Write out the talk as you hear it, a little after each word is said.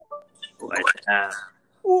What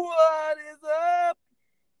is up?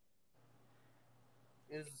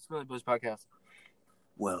 It's the Smelly Boys podcast.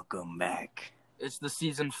 Welcome back. It's the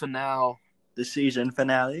season finale. The season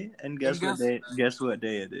finale, and guess And what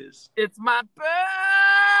day it is? It's my birthday!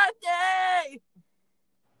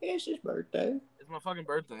 It's his birthday. It's my fucking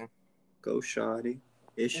birthday. Go shawty.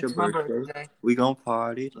 It's your my birthday. We gon'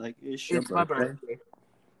 party like it's your birthday. My birthday.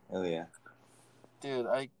 Oh yeah. Dude,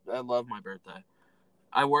 I love my birthday.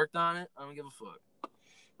 I worked on it. I don't give a fuck.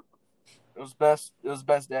 It was best. It was the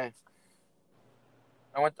best day.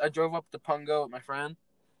 I drove up to Pungo with my friend.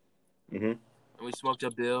 Mm-hmm. And we smoked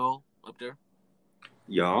a bill up there.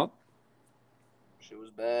 Yup. Shit was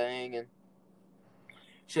banging.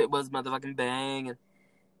 Shit was motherfucking banging.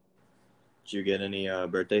 Did you get any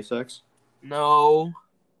birthday sex? No.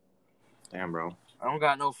 Damn, bro. I don't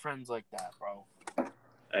got no friends like that, bro.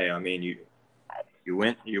 Hey, I mean you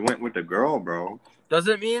went with the girl, bro.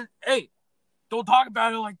 Doesn't mean, hey, don't talk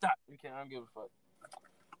about it like that. Okay, I don't give a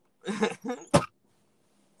fuck.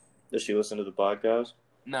 Does she listen to the podcast?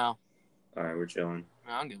 No. All right, we're chilling.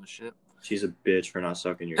 I don't give a shit. She's a bitch for not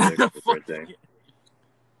sucking your dick for her birthday.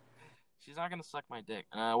 She's not gonna suck my dick,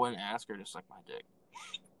 and I wouldn't ask her to suck my dick.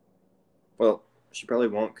 Well, she probably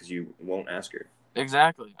won't because you won't ask her.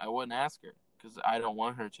 Exactly, I wouldn't ask her because I don't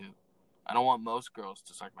want her to. I don't want most girls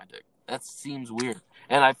to suck my dick. That seems weird,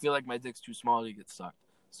 and I feel like my dick's too small to get sucked.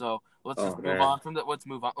 So let's move on from the. Let's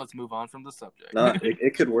move on from the subject. No,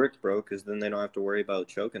 it could work, bro, because then they don't have to worry about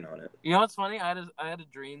choking on it. You know what's funny? I had a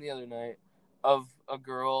dream the other night of a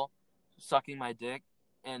girl sucking my dick,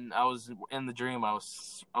 and I was in the dream. I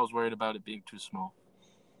was worried about it being too small.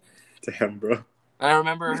 Damn, bro. And I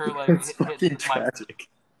remember her like it's hitting tragic.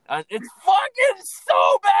 It's fucking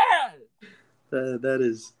so bad. That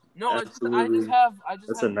is absolutely.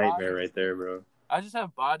 That's a nightmare right there, bro. I just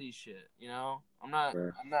have body shit, you know. I'm not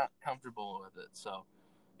comfortable with it. So,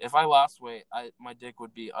 if I lost weight, my dick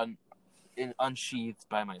would be unsheathed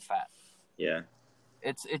by my fat. Yeah.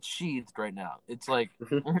 It's sheathed right now. It's like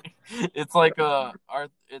it's like the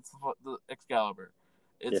Excalibur.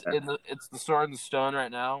 It's the sword and the stone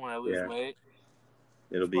right now. When I lose weight,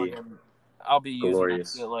 it'll be. I'll be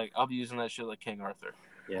glorious. using that shit like King Arthur.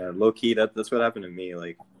 Yeah, low key. That's what happened to me.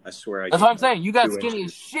 Like I swear. That's what I'm saying. You got skinny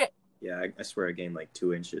as shit. Yeah, I swear I gained like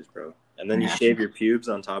 2 inches, bro. And then you shave your pubes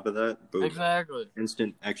on top of that. Boom. Exactly.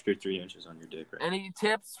 Instant extra 3 inches on your dick, right? Any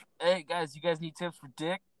tips? Hey guys, you guys need tips for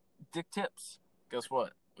dick? Dick tips. Guess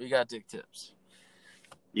what? We got dick tips.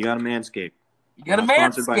 You got a Manscaped. You got a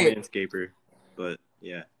Manscaped. Sponsored by Manscaper, but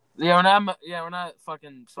yeah. Yeah, we're not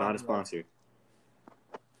fucking. Not a sponsor.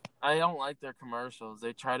 I don't like their commercials.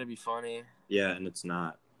 They try to be funny. Yeah, and it's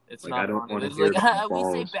not. It's like, not. I don't funny. want to hear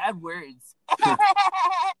we say bad words.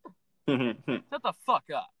 Shut the fuck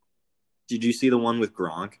up. Did you see the one with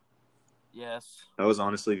Gronk? Yes. That was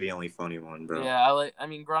honestly the only funny one, bro. Yeah, I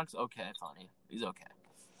mean, Gronk's okay, funny. He's okay.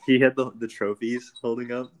 He had the trophies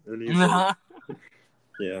holding up, and he's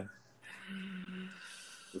yeah.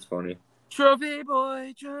 It's funny. Trophy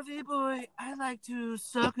boy, I like to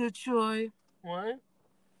suck a choy. What?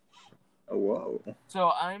 Oh, whoa.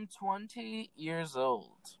 So I'm 20 years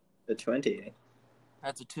old. A 20.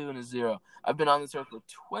 That's a 2 and a 0. I've been on this earth for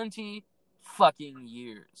 20 fucking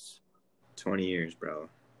years. 20 years, bro.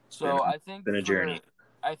 So I think been a journey.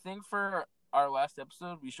 I think for our last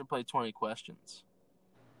episode, we should play 20 questions.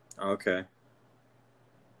 Okay.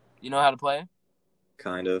 You know how to play?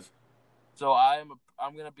 Kind of. So I'm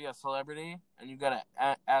gonna be a celebrity, and you gotta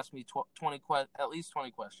ask me at least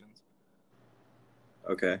 20 questions.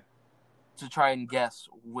 Okay. To try and guess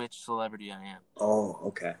which celebrity I am. Oh,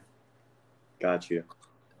 okay. Got you.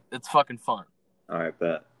 It's fucking fun. All right,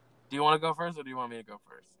 bet. Do you want to go first, or do you want me to go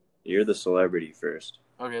first? You're the celebrity first.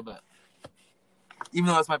 Okay, bet. Even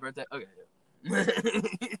though it's my birthday. Okay.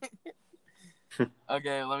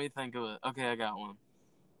 Okay, let me think of it. Okay, I got one.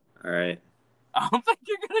 All right. I don't think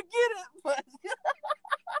you're gonna get it, but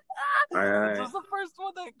all right. It's just the first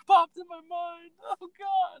one that popped in my mind. Oh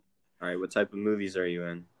God. All right, what type of movies are you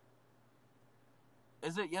in?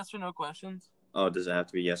 Is it yes or no questions? Oh, does it have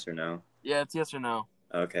to be yes or no? Yeah, it's yes or no.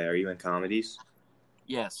 Okay, are you in comedies?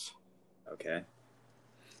 Yes. Okay.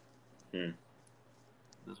 This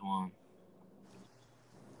one.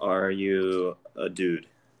 Are you a dude?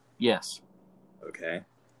 Yes. Okay.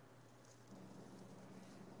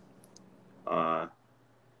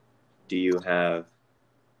 Do you have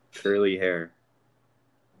curly hair?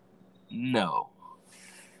 No.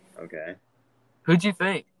 Okay. Who'd you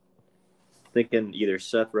think? Thinking either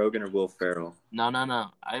Seth Rogen or Will Ferrell. No.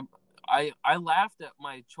 I laughed at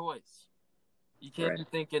my choice. You can't be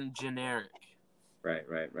thinking generic. Right.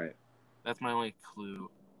 That's my only clue.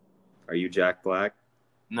 Are you Jack Black?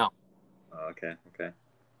 No. Oh, okay.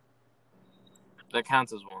 That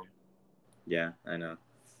counts as one. Yeah, I know.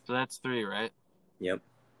 So that's 3, right? Yep.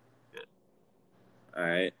 Good. All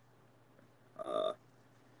right.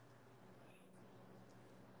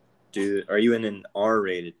 Dude, are you in an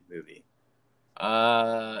R-rated movie?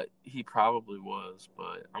 He probably was,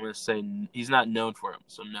 but I'm gonna say he's not known for him,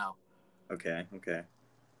 so no. Okay.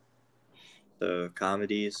 So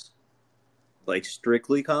comedies, like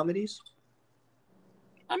strictly comedies?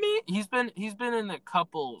 I mean, he's been in a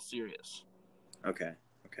couple serious, Okay.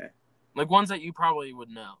 like ones that you probably would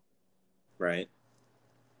know. Right.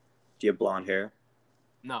 Do you have blonde hair?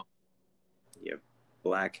 No. You have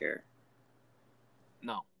black hair.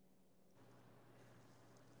 No.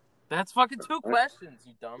 That's fucking 2 questions,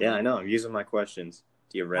 you dummy. Yeah, I know. I'm using my questions.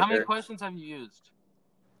 Do you have red hair? How many questions have you used?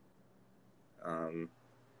 I'm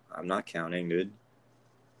not counting, dude.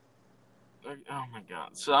 Oh my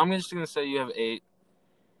god. So I'm just gonna say you have 8.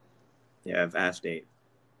 Yeah, I've asked 8.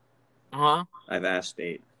 Huh? I've asked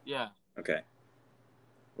 8. Yeah. Okay.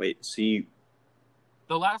 Wait, see.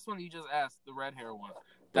 The last one you just asked, the red hair one.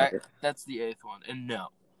 That's the 8th one, and no.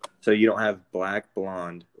 So you don't have black,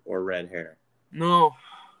 blonde, or red hair? No.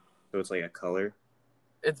 So it's like a color?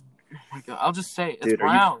 It's, oh my god, I'll just say it. It's Dude,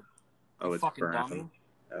 brown. Oh, it's fucking brown. dummy.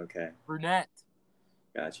 Okay. Brunette.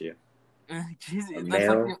 Got you. Jeez, A that's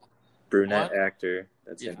male like brunette what? actor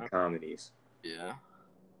that's in comedies. Yeah.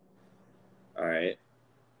 All right.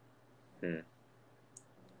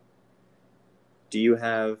 Do you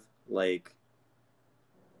have like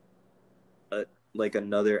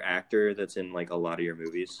another actor that's in like a lot of your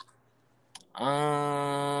movies?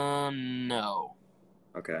 No.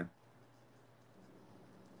 Okay.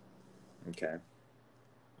 It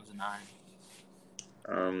was a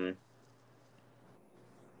 9.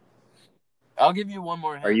 I'll give you one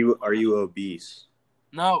more hint. Are you obese?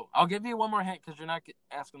 No, I'll give you one more hint because you're not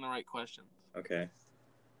asking the right questions. Okay.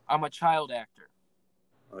 I'm a child actor.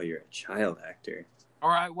 Oh, you're a child actor.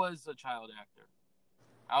 Or I was a child actor.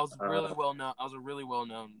 I was really well known. I was a really well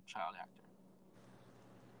known child actor.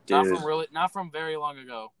 Dude. Not from very long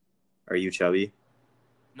ago. Are you chubby?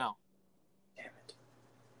 No. Damn it.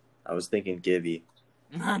 I was thinking Gibby.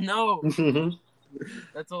 No.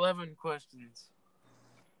 That's 11 questions.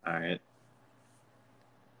 All right.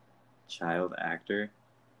 Child actor.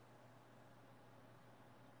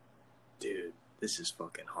 Dude, this is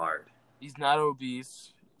fucking hard. He's not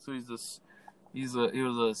obese, so he was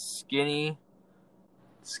a skinny.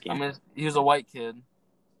 He was a white kid.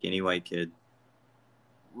 Skinny white kid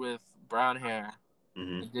with brown hair.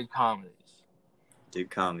 Mm-hmm. He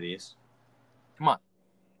did comedies. Come on.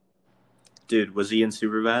 Dude, was he in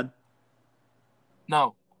Superbad?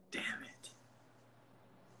 No. Damn it.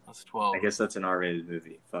 That's 12. I guess that's an R-rated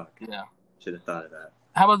movie. Fuck. Yeah. Should have thought of that.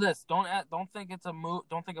 How about this? Don't think it's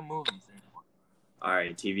don't think of movies anymore. All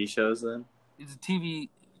right, TV shows then? He's a TV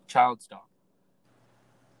child star.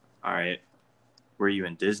 All right. Were you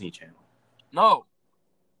in Disney Channel? No.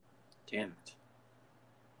 Damn it.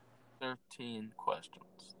 13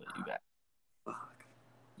 questions that you got. Fuck.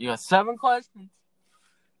 You got 7 questions?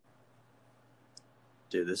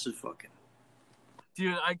 Dude, this is fucking...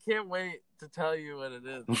 Dude, I can't wait to tell you what it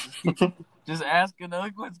is. Just ask another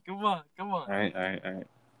question. Come on. All right.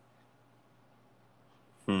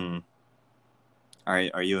 All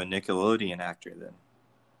right, are you a Nickelodeon actor then?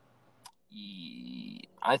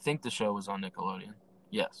 I think the show was on Nickelodeon.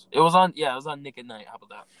 Yes. It was on Nick at Night. How about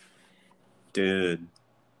that? Dude.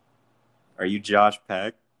 Are you Josh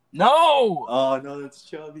Peck? No! Oh, no, that's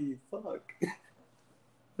chubby. Fuck.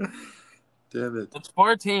 Damn it. It's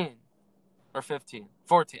 14. Or 15.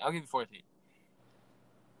 14. I'll give you 14.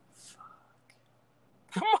 Fuck.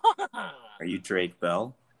 Come on! Are you Drake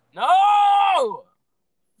Bell? No!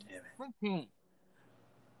 Damn it. 15.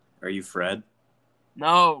 Are you Fred?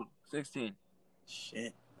 No. 16.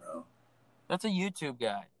 Shit, bro. That's a YouTube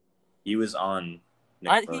guy. He was on He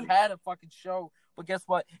had a fucking show, but guess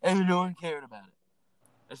what? And no one cared about it.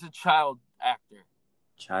 It's a child actor.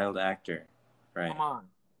 Child actor. Right. Come on.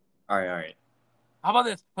 All right. How about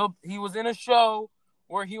this? He was in a show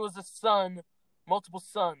where he was a son, multiple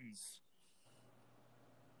sons.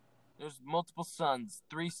 There's multiple sons,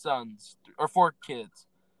 3 sons, or 4 kids.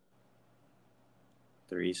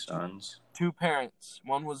 3 sons. 2 parents.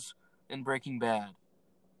 One was in Breaking Bad.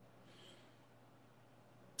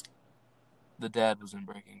 The dad was in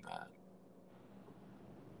Breaking Bad.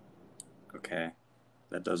 Okay.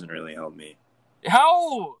 That doesn't really help me.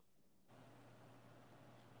 How?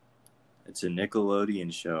 It's a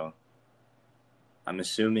Nickelodeon show. I'm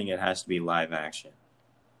assuming it has to be live action.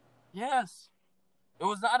 Yes. It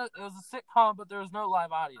was a sitcom, but there was no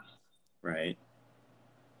live audience. Right.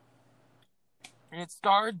 And it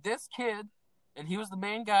starred this kid, and he was the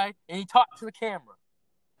main guy, and he talked to the camera.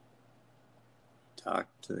 Talk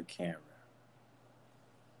to the camera.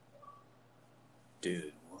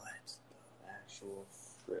 Dude, what the actual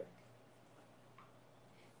frick?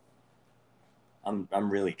 I'm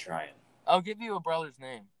really trying. I'll give you a brother's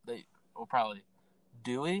name. They will probably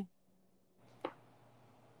Dewey.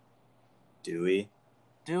 Dewey.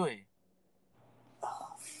 Oh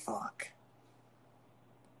fuck.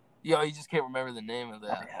 Yo, you just can't remember the name of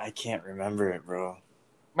that. I can't remember it, bro.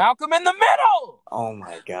 Malcolm in the Middle. Oh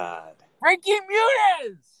my god. Ricky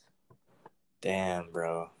Muniz. Damn,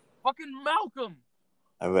 bro. Fucking Malcolm.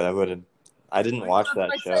 I didn't watch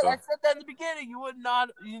that show. I said that in the beginning. You would not.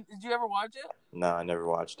 Did you ever watch it? No, I never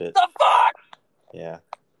watched it. The fuck? Yeah.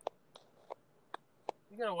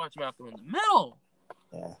 You gotta watch Malcolm in the Middle.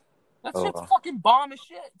 Yeah. That shit's fucking bomb as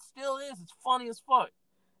shit. It still is. It's funny as fuck.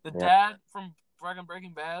 The dad from fucking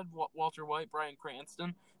Breaking Bad, Walter White, Bryan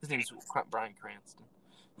Cranston. His name's Bryan Cranston.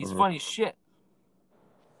 He's funny as shit.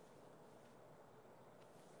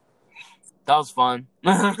 That was fun.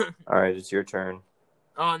 All right, it's your turn.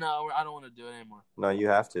 Oh, no, I don't want to do it anymore. No, you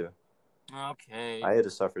have to. Okay. I had to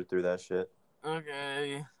suffer through that shit.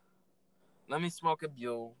 Okay. Let me smoke a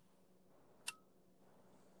Buell.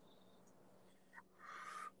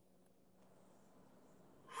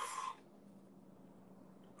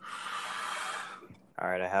 All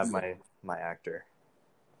right, I have my actor.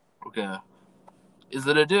 Okay. Is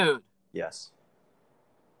it a dude? Yes.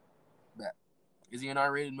 Bet. Is he in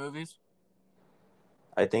R-rated movies?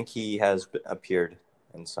 I think he has appeared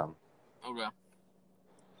in some. Okay.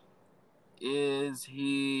 Is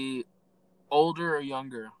he older or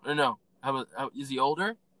younger? Or no? Is he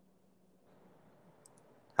older?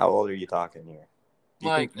 How old are you talking here?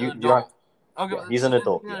 Like an adult. Okay, yeah, he's an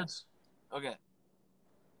adult. Yes. Okay.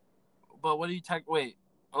 But what do you wait?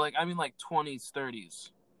 Like I mean, like 20s,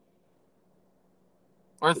 30s,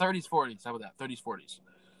 or 30s, 40s. How about that? 30s, 40s.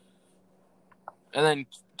 And then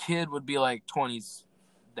kid would be like 20s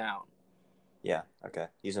down. Yeah. Okay.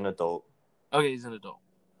 He's an adult. Okay, he's an adult.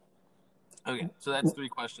 Okay, so that's 3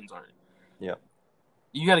 questions already. Yep.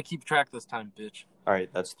 You got to keep track this time, bitch. All right,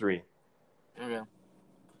 that's 3. Okay.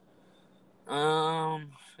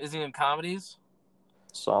 Is he in comedies?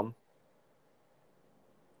 Some.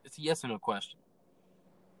 It's a yes or no question.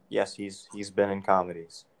 Yes, he's been in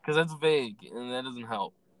comedies. Because that's vague, and that doesn't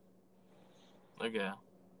help. Okay.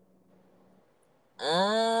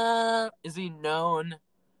 Is he known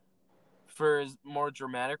for his more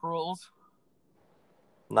dramatic roles?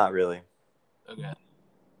 Not really. Okay.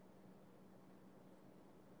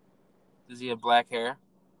 Does he have black hair?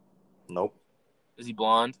 Nope. Is he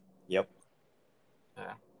blonde? Yep.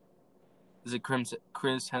 Yeah. Is it Chris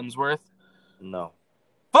Hemsworth? No.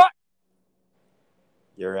 Fuck!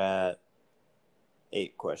 You're at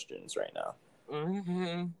 8 questions right now.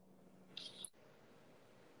 Okay.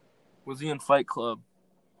 Was he in Fight Club?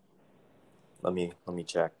 Let me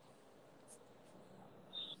check.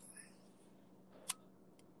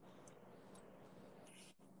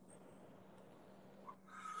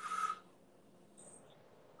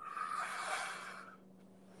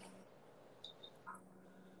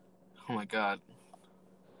 Oh my god.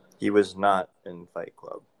 He was not in Fight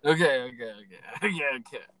Club. Okay.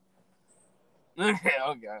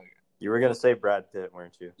 You were gonna say Brad Pitt,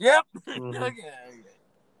 weren't you? Yep. Mm-hmm. Okay.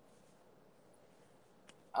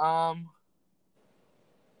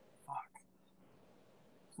 Fuck.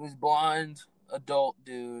 So he's blonde, adult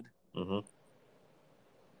dude. Mm-hmm.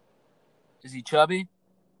 Is he chubby?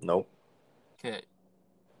 Nope. Okay.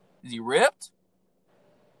 Is he ripped?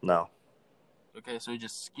 No. Okay, so he's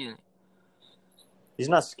just skinny. He's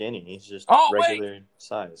not skinny. He's just regular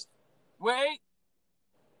sized. Wait.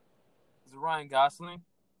 Is it Ryan Gosling?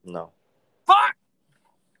 No. Fuck!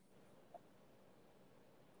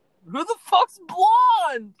 Who the fuck's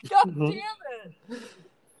blonde? God damn it!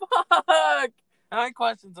 Fuck! How many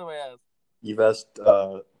questions have I asked? You've asked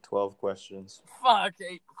 12 questions. Fuck,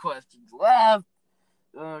 8 questions left.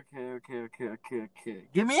 Okay.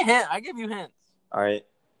 Give me a hint. I give you hints. All right.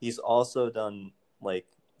 He's also done like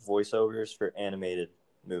voiceovers for animated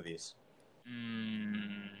movies.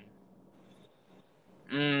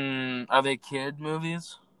 Are they kid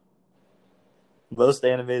movies? Most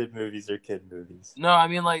animated movies are kid movies. No, I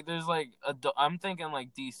mean like there's like I'm thinking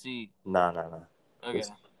like DC. No. Okay.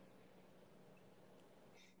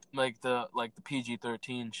 Like the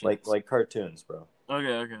PG-13 shit. Like cartoons, bro.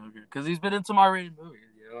 Okay. Because he's been in some R-rated movies.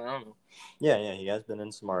 You know, I don't know. Yeah, he has been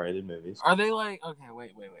in some R-rated movies. Are they like okay?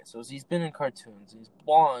 Wait. So he's been in cartoons. He's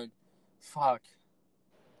blonde. Fuck.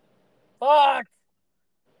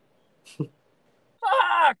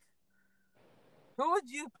 Fuck! Who would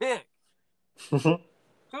you pick? This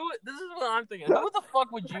is what I'm thinking. Who the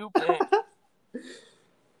fuck would you pick?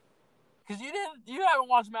 Because you haven't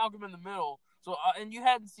watched Malcolm in the Middle, so and you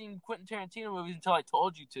hadn't seen Quentin Tarantino movies until I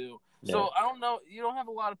told you to. Yeah. So I don't know. You don't have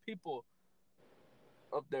a lot of people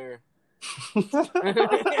up there.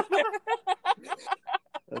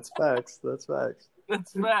 That's facts. That's facts,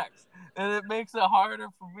 and it makes it harder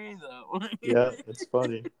for me though. Yeah, it's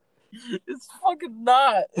funny. It's fucking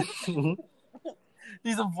not.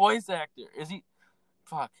 He's a voice actor. Is he?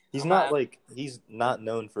 Fuck. He's not he's not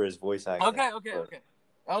known for his voice acting. Okay.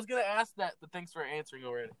 I was gonna ask that, but thanks for answering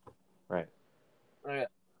already. Right. Okay.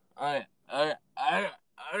 All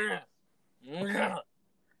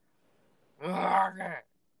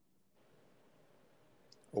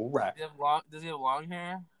right. Does he have long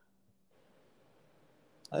hair?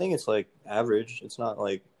 I think it's like average. It's not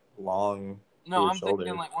like long. No, I'm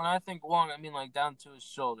thinking like when I think long, I mean like down to his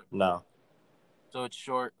shoulder. No. So it's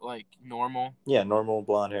short, like normal? Yeah, normal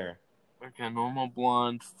blonde hair. Okay, normal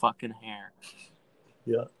blonde fucking hair.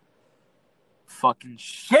 Yeah. Fucking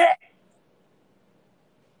shit!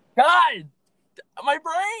 God! My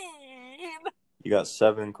brain! You got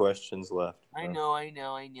 7 questions left. Bro. I know.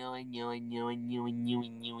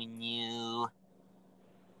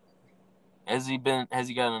 Has he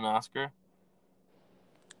gotten an Oscar?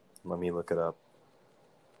 Let me look it up.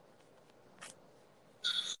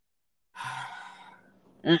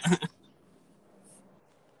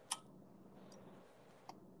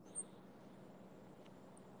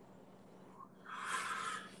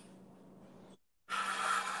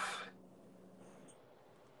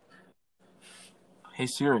 Hey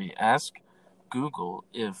Siri, ask Google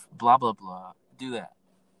if blah blah blah. Do that.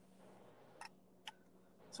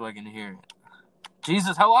 So I can hear it.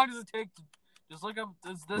 Jesus, how long does it take to just look up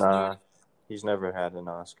this dude? He's never had an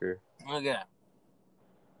Oscar. Okay.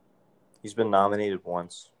 He's been nominated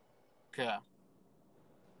once. Okay.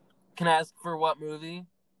 Can I ask for what movie?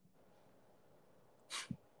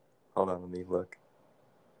 Hold on, let me look.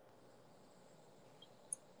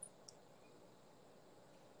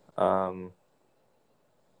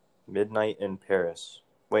 Midnight in Paris.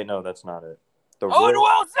 Wait, no, that's not it. Owen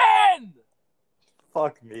Wilson!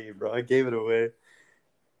 Fuck me, bro. I gave it away.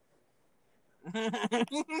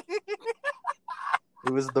 It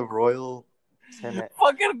was the Royal Tenant.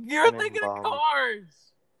 Fucking, you're thinking of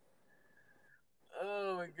Cars.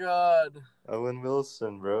 Oh my god. Owen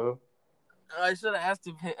Wilson, bro. I should have asked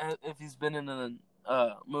him if he's been in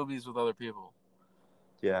movies with other people.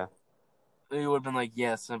 Yeah. He would have been like,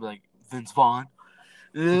 yes. And I'd be like, Vince Vaughn.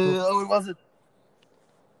 Oh, it wasn't.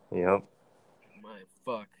 Yep. My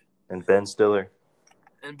fuck. And Ben Stiller.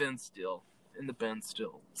 And Ben Still. And the Ben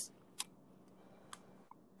Stills.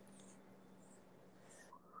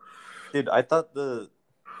 Dude, I thought because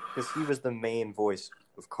he was the main voice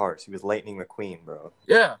of Cars. He was Lightning McQueen, bro.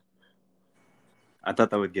 Yeah. I thought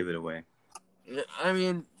that would give it away. I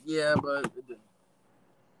mean, yeah, but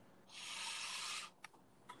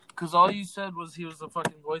because all you said was he was the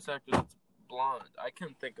fucking voice actor that's blonde. I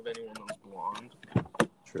couldn't think of anyone that was blonde.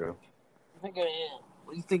 True. I think I am.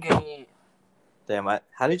 What do you think I am? Damn,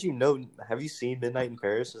 how did you know? Have you seen Midnight in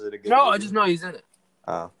Paris? Is it a good No, movie? I just know he's in it.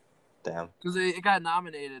 Oh, damn. Because it got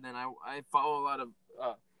nominated, and I follow a lot of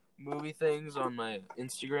movie things on my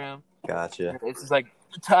Instagram. Gotcha. It's just like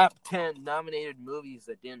top 10 nominated movies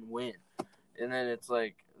that didn't win. And then it's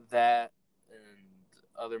like that and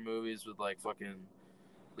other movies with like fucking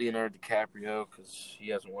Leonardo DiCaprio because he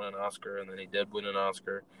hasn't won an Oscar, and then he did win an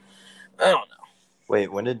Oscar. I don't know.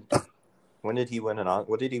 Wait, when did he win an Oscar?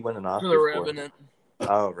 What did he win an Oscar for? The Revenant.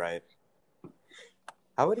 Oh, right.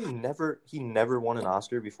 How would he never won an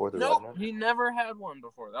Oscar before The Revenant? He never had one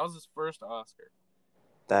before. That was his first Oscar.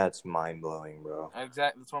 That's mind-blowing, bro.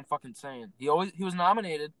 Exactly. That's what I'm fucking saying. He was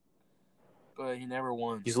nominated, but he never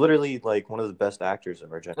won. He's literally like one of the best actors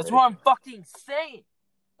of our generation. That's what I'm fucking saying.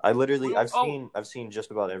 I've seen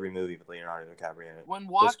just about every movie with Leonardo DiCaprio in it. When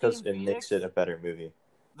Joaquin just because it makes it a better movie.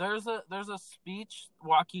 There's a speech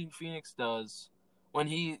Joaquin Phoenix does when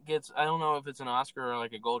he gets, I don't know if it's an Oscar or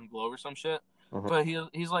like a Golden Globe or some shit, but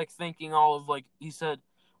he's like thinking all of like, he said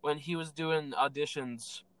when he was doing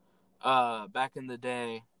auditions back in the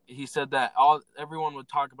day, he said that everyone would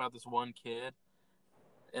talk about this one kid,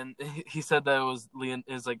 and he said that it was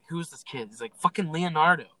is like, who's this kid? He's like, fucking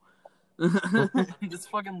Leonardo. This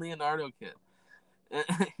fucking Leonardo kid.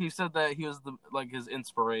 He said that he was his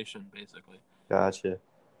inspiration, basically. Gotcha.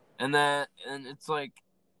 And it's like,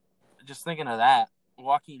 just thinking of that,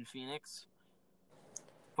 Joaquin Phoenix.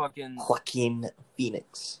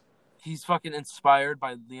 He's fucking inspired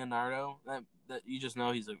by Leonardo. that you just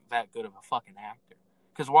know he's that good of a fucking actor.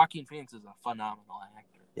 Because Joaquin Phoenix is a phenomenal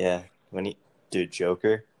actor. Yeah,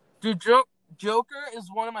 Joker. Dude, Joker is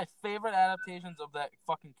one of my favorite adaptations of that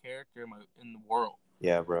fucking character in the world.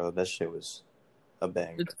 Yeah, bro, that shit was a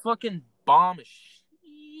banger. It's fucking bomb as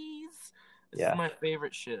cheese. It's Yeah. my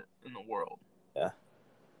favorite shit in the world. Yeah.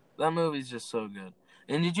 That movie's just so good.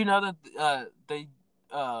 And did you know that they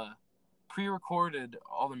pre-recorded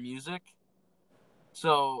all the music?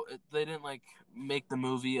 So they didn't like make the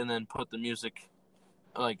movie and then put the music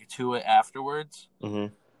like to it afterwards.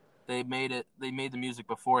 Mm-hmm. They made the music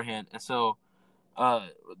beforehand, and so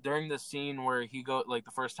during the scene where he the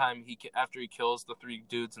first time after he kills the 3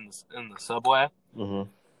 dudes in the subway, mm-hmm.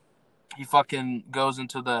 he fucking goes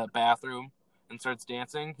into the bathroom and starts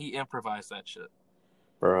dancing. He improvised that shit,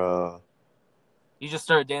 bro. He just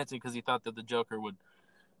started dancing because he thought that the Joker would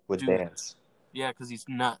dance. Yeah, because he's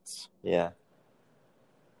nuts. Yeah,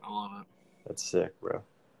 I love it. That's sick, bro.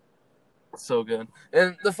 So good.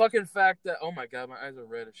 And the fucking fact that, oh my god, my eyes are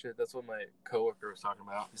red as shit. That's what my coworker was talking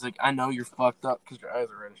about. He's like, I know you're fucked up because your eyes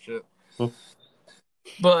are red as shit.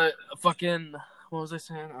 But fucking, what was I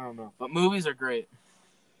saying? I don't know. But movies are great.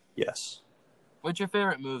 Yes. What's your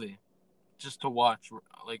favorite movie? Just to watch,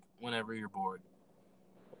 like, whenever you're bored.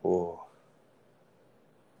 Oh.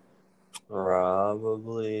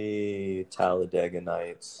 Probably Talladega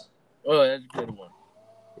Nights. Oh, that's a good one.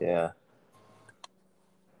 Yeah.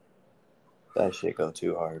 That shit go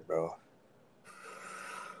too hard, bro.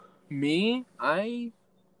 Me, I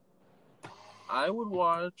would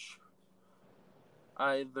watch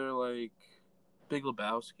either like Big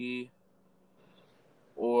Lebowski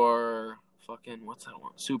or fucking what's that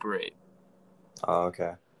one? Super 8. Oh,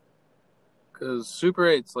 okay. Because Super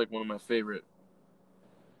 8's like one of my favorite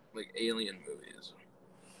like alien movies.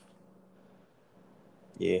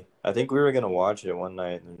 Yeah, I think we were gonna watch it one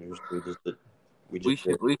night, and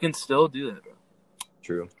we can still do that, bro.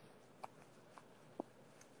 True.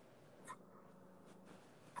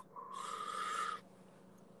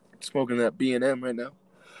 Smoking that B&M right now.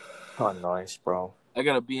 Oh, nice, bro. I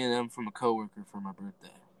got a B&M from a coworker for my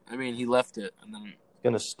birthday. I mean, he left it, and then it's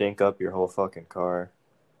gonna stink up your whole fucking car.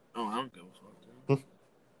 Oh, I don't give a fuck, dude.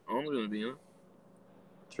 I'm gonna be in it.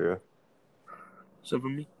 True. Except for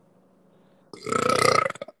me.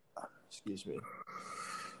 Excuse me.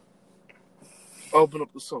 I'll open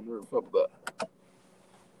up the sunroof. How about that?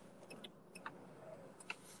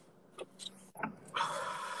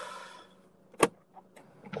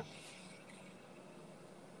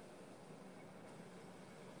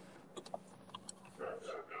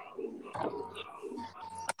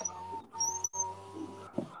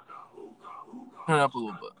 Turn it up a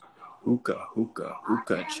little bit.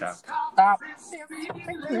 Hookah, chaka. Stop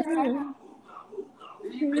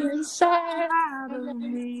inside of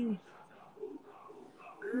me.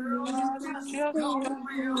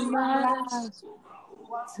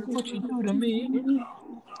 What you do to me?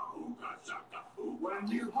 When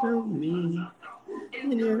you hold me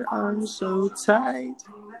in your arms so tight,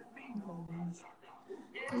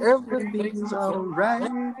 everything's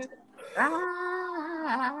alright.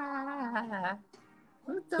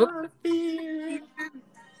 Without fear,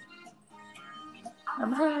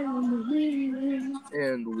 I'm high on the wind.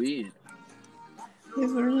 And weed. If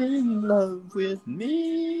you're in love with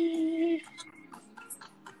me.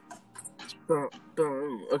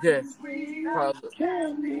 Okay. Pause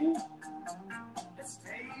it.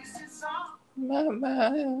 My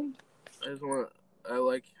mind. I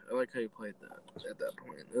like how you played that at that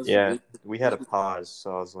point. Yeah, we had a pause,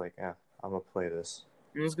 so I was like, I'm gonna play this.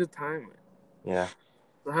 It was good timing. Yeah.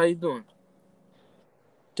 So how you doing?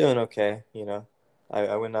 Doing okay,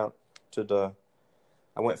 I went out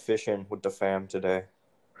I went fishing with the fam today.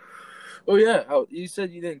 Oh yeah, you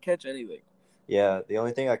said you didn't catch anything. Yeah, the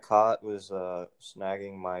only thing I caught was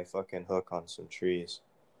snagging my fucking hook on some trees.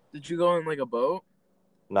 Did you go in like a boat?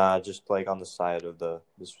 Nah, just like on the side of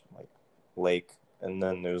this like lake, and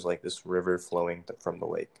then there was like this river flowing from the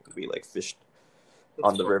lake. We like fished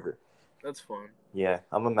on the river. That's fun. Yeah,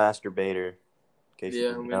 I'm a master baiter. We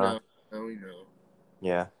know. We know.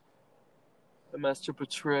 Yeah. A master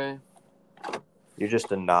betray. You're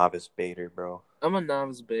just a novice baiter, bro. I'm a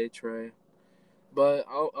novice baiter, but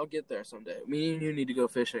I'll get there someday. Me and you need to go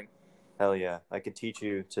fishing. Hell yeah, I could teach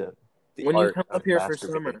you to. When you come up here for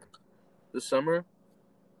summer, this summer.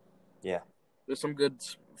 Yeah. There's some good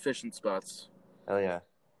fishing spots. Hell yeah,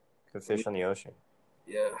 can fish on the ocean.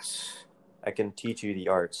 Yes. I can teach you the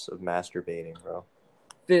arts of masturbating, bro.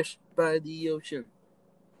 Fish by the ocean.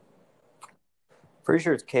 Pretty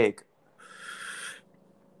sure it's cake.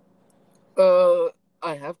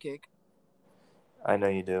 I have cake. I know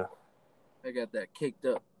you do. I got that caked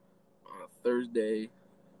up on a Thursday.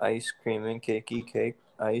 Ice cream and cakey cake.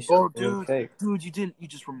 Ice Oh, cream and cake. dude, you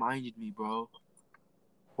just reminded me, bro.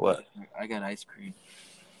 What? I got ice cream.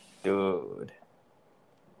 Dude.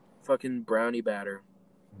 Fucking brownie batter.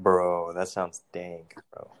 Bro, that sounds dank,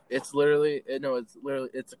 bro. It's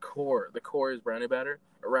a core. The core is brownie batter.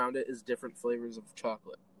 Around it is different flavors of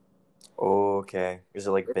chocolate. Okay. Is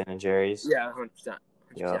it like Ben and Jerry's? Yeah, 100%.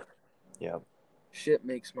 Yep. Yep. Shit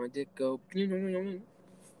makes my dick go.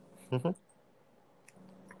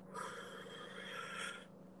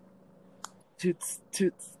 Toots,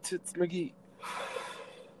 McGee.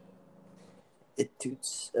 It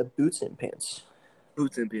toots boots and pants.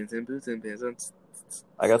 Boots and pants.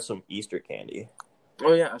 I got some Easter candy.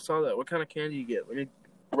 Oh yeah, I saw that. What kind of candy you get? Let me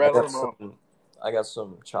rattle them off. I got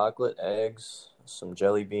some chocolate eggs, some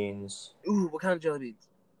jelly beans. Ooh, what kind of jelly beans?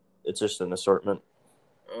 It's just an assortment.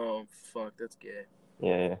 Oh fuck, that's gay.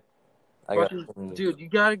 Yeah. Dude, you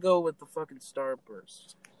gotta go with the fucking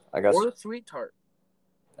Starburst. Or the Sweet Tart.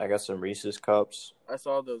 I got some Reese's cups. I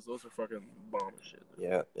saw those. Those are fucking bomb shit.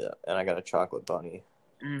 Yeah. And I got a chocolate bunny.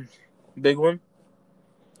 Big one?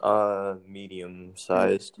 Medium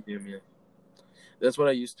sized. Medium, yeah. That's what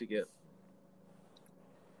I used to get.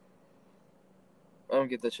 I don't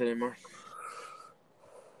get that shit anymore.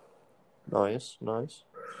 Nice.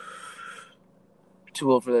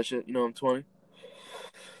 Too old for that shit. You know I'm 20.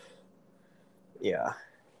 Yeah.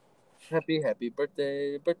 Happy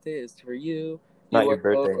birthday. Birthday is for you. Not your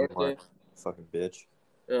birthday anymore. Fucking bitch.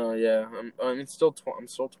 Oh yeah. I'm still 20. I'm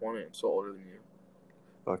still 20. I'm still older than you.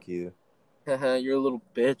 Fuck you. Haha, you're a little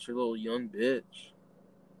bitch. You're a little young bitch.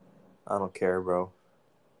 I don't care, bro.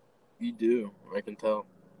 You do. I can tell.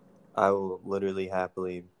 I will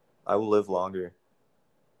live longer.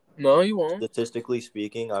 No, you won't. Statistically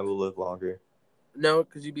speaking, I will live longer. No,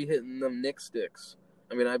 because you be hitting them Nick sticks.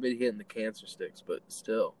 I mean, I've been hitting the cancer sticks, but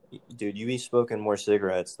still. Dude, you be smoking more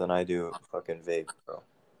cigarettes than I do fucking vape, bro.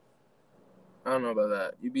 I don't know about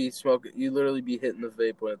that. You be smoking. You literally be hitting the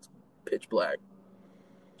vape when it's pitch black.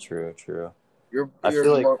 True. I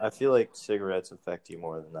feel like cigarettes affect you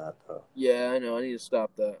more than that, though. Yeah, I know. I need to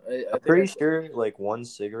stop that. I'm pretty sure like one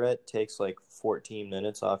cigarette takes like 14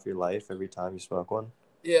 minutes off your life every time you smoke one.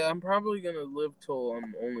 Yeah, I'm probably gonna live till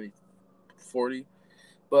I'm only 40,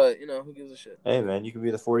 but you know who gives a shit? Hey man, you can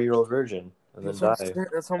be the 40-year-old virgin and then die.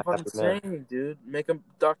 That's what I'm fucking saying, dude. Make a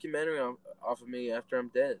documentary off of me after I'm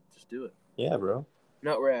dead. Just do it. Yeah, bro.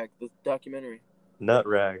 Nut Rag, the documentary. Nut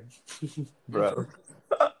Rag, bro.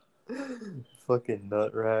 Fucking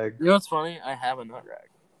Nut Rag. You know what's funny? I have a nut rag.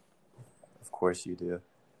 Of course you do.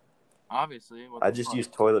 Obviously. I just use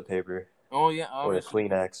toilet paper. Oh yeah, obviously. Or a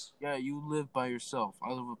Kleenex. Yeah, you live by yourself.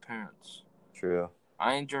 I live with parents. True.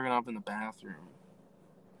 I ain't jerking up in the bathroom.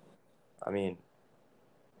 I mean,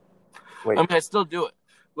 wait. I mean, I still do it,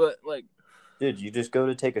 but like. Dude, you just go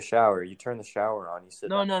to take a shower. You turn the shower on. You sit.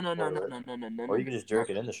 No. Or you can just jerk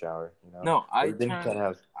it in the shower. You know. No, then you can't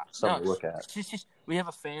have something to look at. We have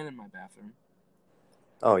a fan in my bathroom.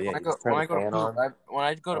 Oh yeah. When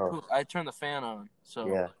I go to poop, I turn the fan on. So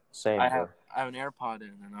yeah, same. I have an AirPod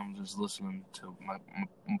in, and I'm just listening to my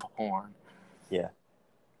porn. Yeah.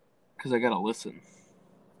 Because I gotta listen.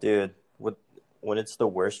 Dude, when it's the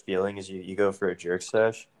worst feeling is you go for a jerk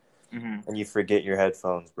sesh, and you forget your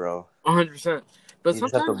headphones, bro. 100%. But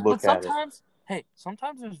sometimes,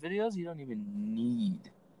 sometimes there's videos you don't even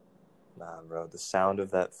need. Nah, bro. The sound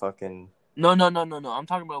of that fucking. No. I'm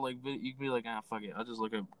talking about like you can be like, fuck it. I'll just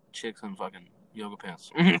look up chicks in fucking yoga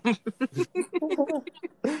pants.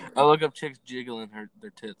 I look up chicks jiggling their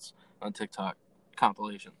tits on TikTok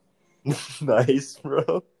compilation. Nice,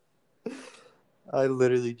 bro. I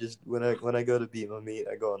literally just when I go to beat my meat,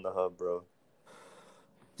 I go on the hub, bro.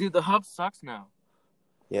 Dude, the hub sucks now.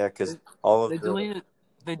 Yeah, because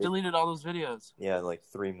they deleted all those videos. Yeah, like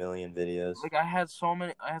 3 million videos. Like I had so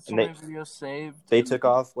many videos saved. They took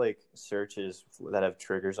off like searches that have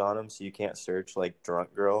triggers on them, so you can't search like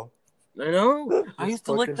drunk girl. I know. I used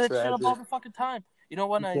to look that shit up all the fucking time. You know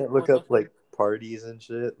when you can't look up like parties and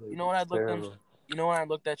shit. Like, you know when I'd look them. You know when I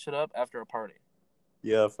looked that shit up after a party.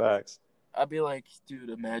 Yeah, facts. I'd be like, dude,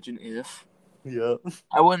 imagine if. Yeah.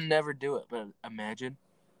 I wouldn't never do it, but imagine.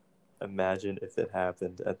 Imagine if it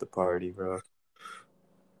happened at the party, bro.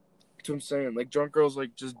 That's what I'm saying. Like, drunk girls,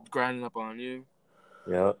 like, just grinding up on you.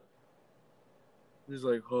 Yeah. Just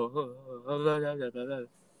like, the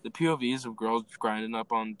POVs of girls grinding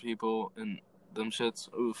up on people and them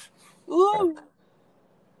shits. Oof. Ooh. Yeah.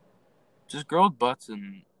 Just girl butts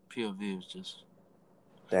and POVs, just.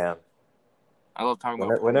 Damn. I love talking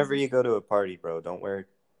about. Whenever you go to a party, bro, don't wear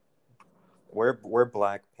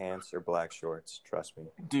black pants or black shorts. Trust me,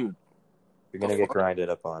 dude. You're gonna get grinded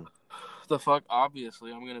up on. The fuck?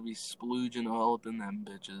 Obviously, I'm gonna be splooging all up in them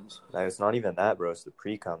bitches. Now, it's not even that, bro. It's the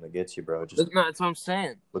pre-com that gets you, bro. No, that's what I'm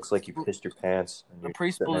saying. Looks like you pissed your pants and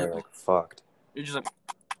you're sitting there like fucked. You're just like,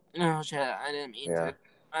 oh shit, I didn't mean to.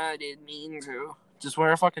 I didn't mean to. Just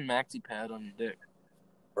wear a fucking maxi pad on your dick.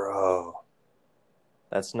 Bro.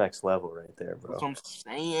 That's next level right there, bro. That's what I'm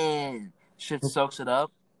saying. Shit soaks it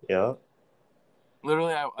up. Yeah.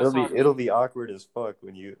 Literally, it'll be awkward as fuck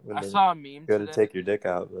when I saw a meme go to take your dick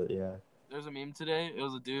out, but yeah. There's a meme today. It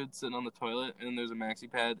was a dude sitting on the toilet, and there's a maxi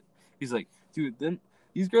pad. He's like, dude,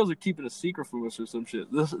 these girls are keeping a secret from us or some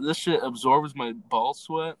shit. This shit absorbs my ball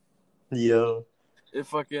sweat. Yeah. It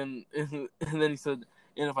fucking, and then he said,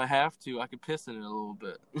 and if I have to, I could piss in it a little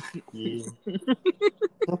bit. Yeah.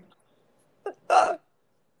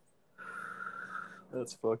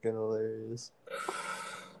 That's fucking hilarious.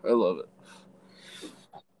 I love it.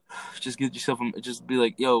 Just get yourself just be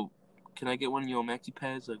like, yo, can I get one of your maxi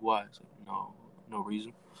pads? Like, why? It's like, no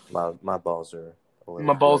reason. My balls are a little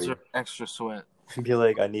My balls are extra sweat. Be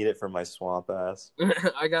like, I need it for my swamp ass.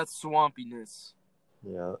 I got swampiness.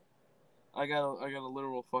 Yeah. I got a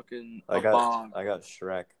literal fucking bog. I got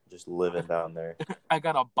Shrek just living down there. I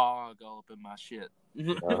got a bog all up in my shit.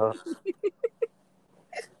 Uh-huh.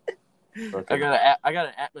 I got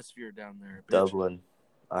an atmosphere down there. Bitch. Dublin.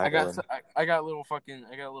 I got little fucking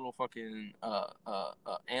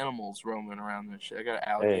animals roaming around and shit. I got an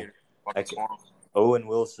alligator. Hey, Owen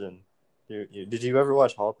Wilson. Did you ever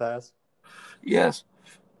watch Hall Pass? Yes.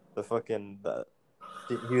 He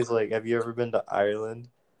was like, have you ever been to Ireland?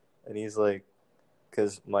 And he's like,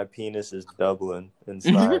 because my penis is Dublin in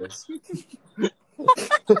size. I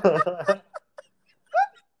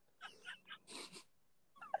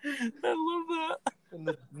love that. And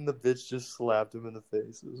the bitch just slapped him in the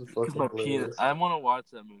face. It was a fucking hilarious. I want to watch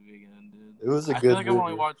that movie again, dude. It was a good movie. I feel like I've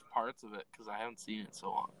only watched parts of it because I haven't seen it so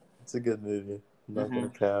long. It's a good movie. I'm not gonna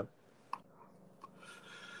cap.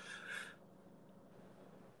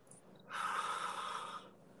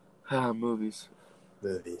 Movies.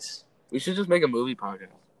 We should just make a movie podcast.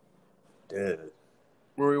 Dude.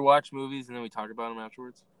 Where we watch movies and then we talk about them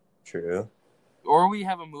afterwards. True. Or we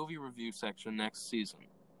have a movie review section next season.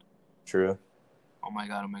 True. Oh my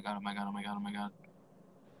god.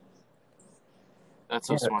 That's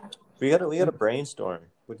so smart. We gotta brainstorm.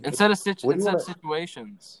 Instead of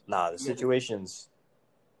situations. Nah, the situations.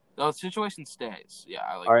 No, situation stays. Yeah,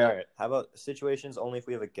 I like all right. How about situations only if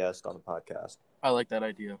we have a guest on the podcast? I like that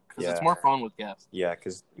idea. Because it's more fun with guests. Yeah,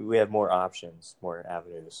 because we have more options, more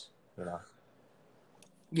avenues, you know?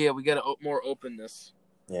 Yeah, we got more openness.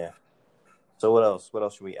 Yeah. So what else? What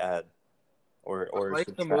else should we add? Or like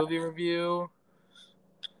subtract? The movie review.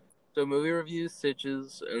 So movie review,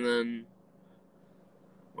 stitches, and then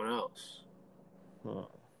what else?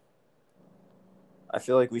 I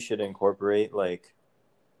feel like we should incorporate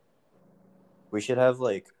we should have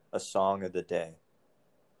a song of the day.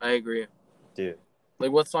 I agree. Dude.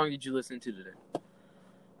 Like, what song did you listen to today?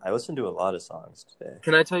 I listened to a lot of songs today.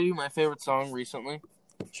 Can I tell you my favorite song recently?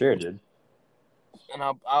 Sure, dude. And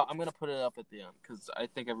I'm going to put it up at the end because I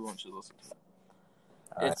think everyone should listen to it.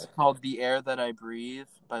 It's called The Air That I Breathe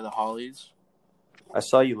by the Hollies. I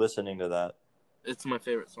saw you listening to that. It's my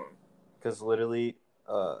favorite song. Because literally,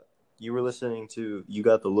 you were listening to You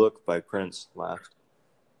Got the Look by Prince last.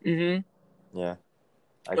 Mm-hmm. Yeah.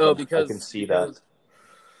 I can see that.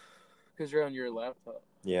 Because you're on your laptop.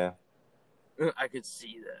 Yeah. I could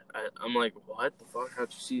see that. I'm like, what the fuck?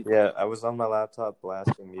 How'd you see that? Yeah, I was on my laptop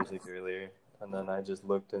blasting music earlier, and then I just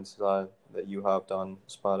looked and saw that you hopped on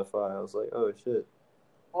Spotify. I was like, oh, shit.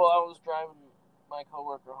 Well, I was driving my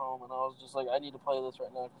coworker home, and I was just like, I need to play this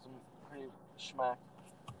right now because I'm pretty schmacked.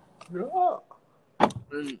 Yeah.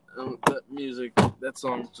 And that music, that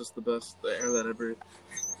song's just the best. The Air That I Breathe.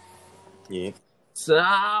 Yeah.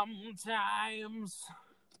 Sometimes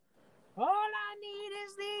all I need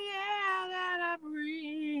is the air that I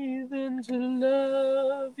breathe and to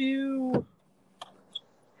love you.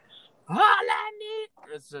 All I need.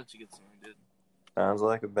 That's such a good song, dude. Sounds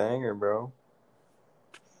like a banger, bro.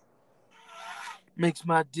 Makes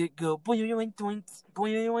my dick go boing doink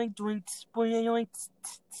boing doink boing.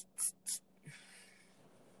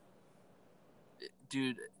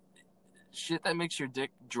 Dude, shit that makes your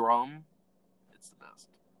dick drum. It's the best.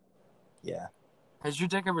 Yeah. Has your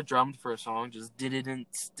dick ever drummed for a song? Just did it like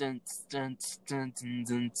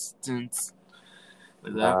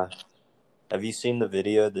that? Have you seen the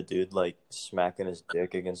video of the dude smacking his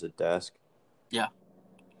dick against a desk? Yeah.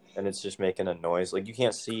 And it's just making a noise. You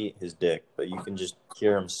can't see his dick, but you can just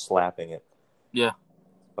hear him slapping it. Yeah.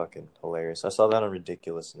 It's fucking hilarious. I saw that on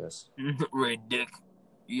Ridiculousness. Ridic.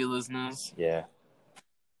 Elisness. Yeah.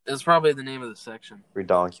 It's probably the name of the section.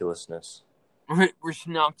 Redonkulousness.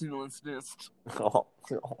 Reschnockenlessness.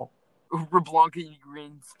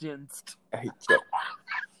 Reblankengrenstinst.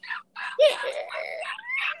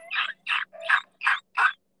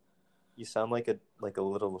 You sound like a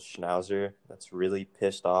little schnauzer that's really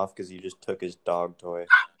pissed off because you just took his dog toy.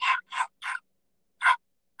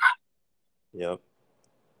 Yep.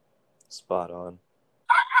 Spot on.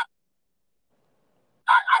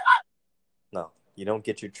 No, you don't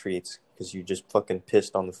get your treats because you just fucking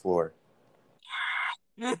pissed on the floor.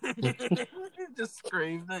 Just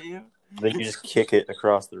screamed at you. Then you just kick it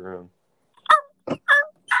across the room.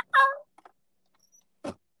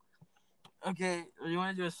 Okay, you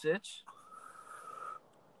want to do a sitch?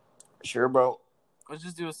 Sure, bro. Let's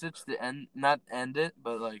just do a sitch to end, not end it,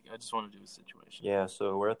 but like I just want to do a situation. Yeah,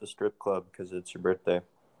 so we're at the strip club because it's your birthday.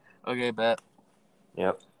 Okay, bet.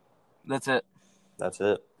 Yep. That's it. That's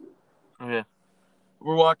it. Okay.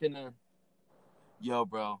 We're walking in. Yo,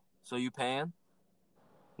 bro. So you paying?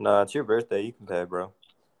 Nah, it's your birthday. You can pay, bro.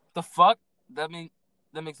 The fuck? That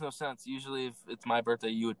makes no sense. Usually, if it's my birthday,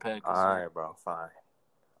 you would pay. All right, bro. Fine.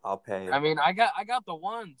 I'll pay. I mean, I got the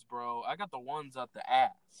ones, bro. I got the ones up the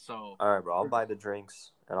ass. So. All right, bro. I'll buy the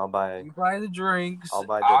drinks and I'll buy. You buy the drinks. I'll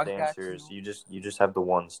buy the dancers. You just have the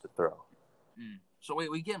ones to throw. So wait,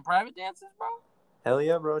 we getting private dances, bro? Hell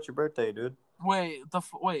yeah, bro! It's your birthday, dude. Wait.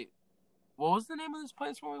 What was the name of this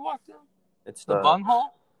place when we walked in? It's the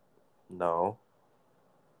Bunghole. No.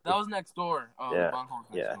 That was next door. Oh, yeah. The Bunghole's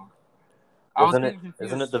next door.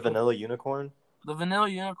 Isn't it the Vanilla Unicorn? The Vanilla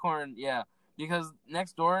Unicorn, yeah. Because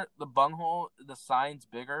next door, the Bunghole, the sign's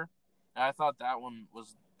bigger. And I thought that one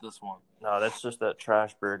was this one. No, that's just that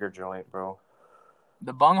trash burger joint, bro.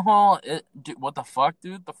 The Bunghole, what the fuck,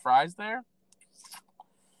 dude? The fries there?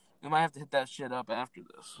 We might have to hit that shit up after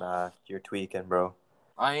this. Nah, you're tweaking, bro.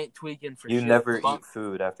 I ain't tweaking for shit. You never eat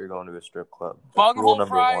food after going to a strip club. Bunghole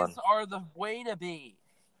fries are the way to be.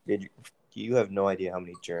 You have no idea how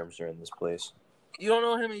many germs are in this place. You don't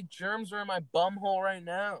know how many germs are in my bumhole right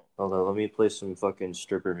now. Hold on, let me play some fucking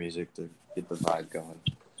stripper music to get the vibe going.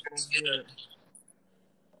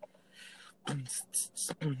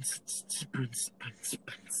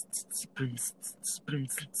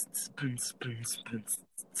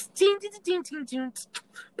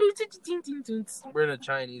 We're in a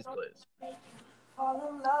Chinese place.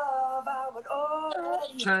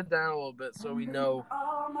 Turn it down a little bit so we know.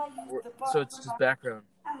 So it's just background.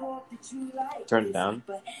 Turn it down?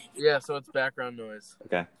 Yeah, so it's background noise.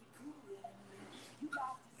 Okay.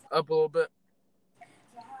 Up a little bit.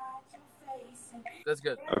 That's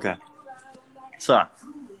good. Okay. So,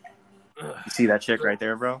 you see that chick right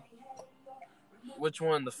there, bro? Which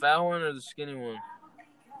one? The fat one or the skinny one?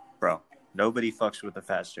 Bro, nobody fucks with the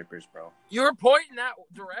fat strippers, bro. You were pointing that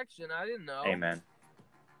direction. I didn't know. Hey, man.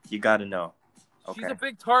 You gotta know. Okay. She's a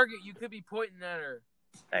big target. You could be pointing at her.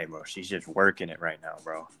 Hey, bro, she's just working it right now,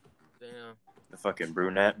 bro. Damn. The fucking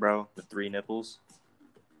brunette, bro. The 3 nipples.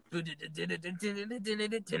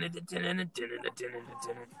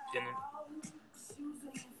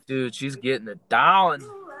 Dude, she's getting it down.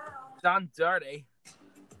 Down dirty.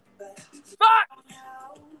 Fuck!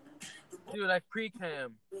 Dude, I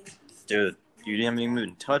pre-cam. Dude, you haven't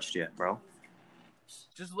even touched yet, bro.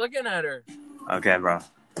 Just looking at her. Okay, bro.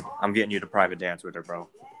 I'm getting you to private dance with her, bro.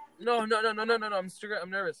 No. I'm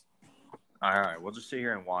nervous. All right, we'll just sit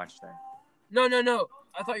here and watch then. No.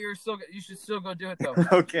 I thought you should still go do it though.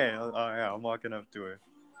 Okay, all right, I'm walking up to her.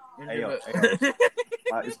 Hey, yo.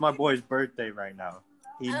 It's my boy's birthday right now.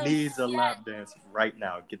 He needs a lap dance right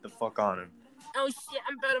now. Get the fuck on him. Oh shit,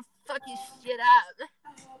 I'm about to fuck his shit up.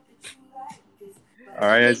 All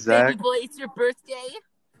right, Zack. Baby boy, it's your birthday.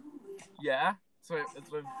 Yeah,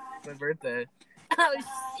 it's my birthday. Oh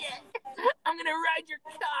shit, I'm gonna ride your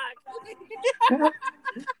cock.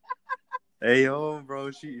 Hey yo,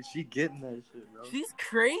 bro, she getting that shit, bro. She's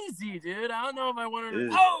crazy, dude. I don't know if I want her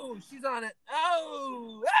to. Oh, she's on it.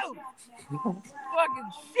 Oh,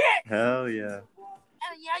 fucking shit. Hell yeah.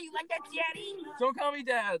 Oh yeah, you like that, daddy? Don't call me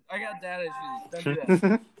dad. I got dad issues. Don't do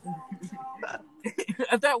that.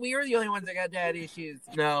 I thought we were the only ones that got dad issues.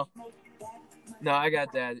 No, I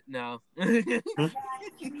got dad. No.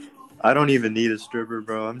 I don't even need a stripper,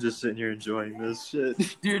 bro. I'm just sitting here enjoying this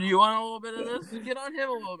shit. Dude, you want a little bit of this? Get on him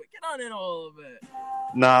a little bit. Get on in a little bit.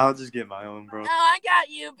 Nah, I'll just get my own, bro. Oh, I got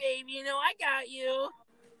you, baby. No, I got you.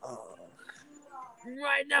 I'm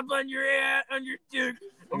riding up on your ass, on your dick.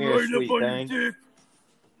 I'm riding up on your dick.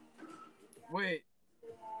 Wait.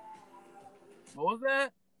 What was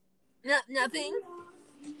that? Nothing.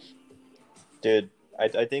 Dude,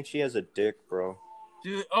 I think she has a dick, bro.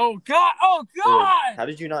 Dude, oh God! Dude, how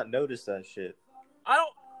did you not notice that shit? I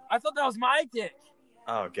thought that was my dick.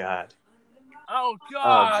 Oh God. Oh Oh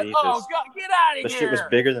God! Jesus. Oh God! Get out of The here! shit was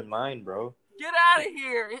bigger than mine, bro. Get out of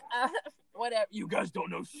here! Whatever. You guys don't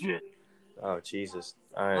know shit. Oh Jesus.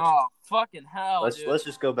 All right. Oh fucking hell, dude. Let's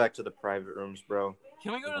just go back to the private rooms, bro.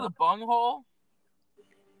 Can we go to the bunghole?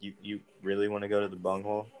 You really want to go to the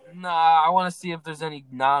bunghole? Nah, I want to see if there's any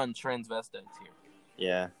non-transvestites here.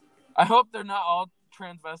 Yeah. I hope they're not all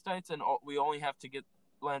transvestites, and we only have to get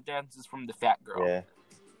lap dances from the fat girl. Yeah.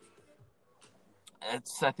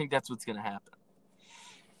 I think that's what's gonna happen.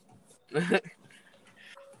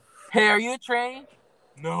 Hey, are you a tranny?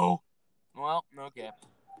 No. Well, okay.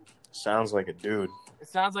 Sounds like a dude. It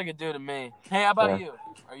sounds like a dude to me. Hey, how about you?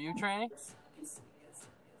 Are you a tranny?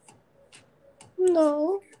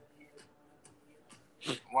 No.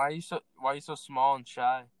 Why are you so small and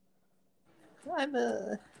shy? I'm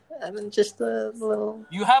just a little.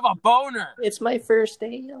 You have a boner. It's my first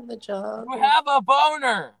day on the job. You have a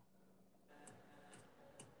boner.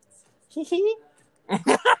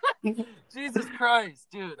 Jesus Christ,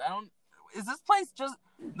 dude! Is this place just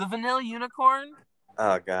the Vanilla Unicorn?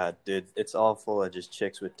 Oh God, dude, it's all full of just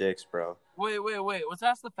chicks with dicks, bro. Wait. Let's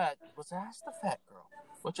ask the fat girl.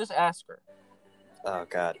 Let's just ask her. Oh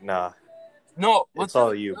God, nah. No, it's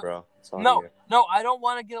all you, bro. It's all no, you. No, I don't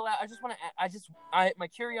want to get allowed. I just want to. My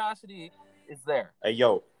curiosity is there. Hey,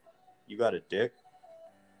 yo, you got a dick?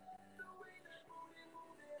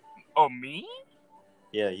 Oh, me?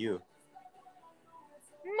 Yeah, you.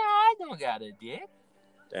 No, I don't got a dick.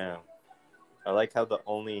 Damn. I like how the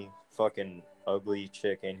only fucking ugly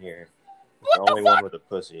chick in here is What the only the fuck? one with a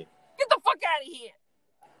pussy. Get the fuck out of here.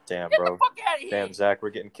 Damn, Get bro. the fuck out of here. Damn, Zack,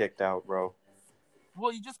 we're getting kicked out, bro.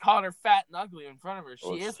 Well, you just called her fat and ugly in front of her.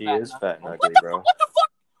 She is fat and ugly, bro. What the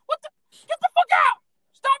fuck? Get the fuck out!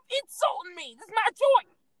 Stop insulting me. This is my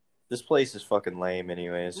joint. This place is fucking lame,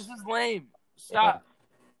 anyways. This is lame. Stop. Yeah.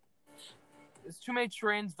 There's too many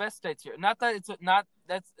transvestites here. Not that it's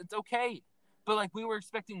okay, but like we were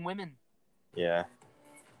expecting women. Yeah.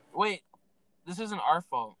 Wait, this isn't our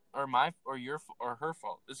fault or her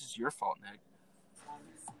fault. This is your fault, Nick.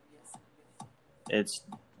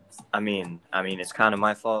 I mean, it's kind of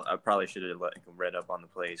my fault. I probably should have read up on the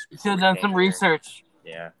place. You should have done some research.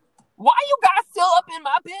 Yeah. Why you guys still up in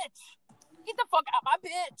my bitch? Get the fuck out my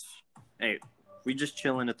bitch. Hey, we just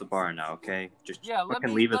chilling at the bar now, okay? Just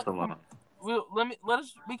fucking leave us alone.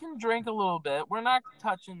 We can drink a little bit. We're not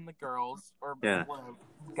touching the girls or whatever,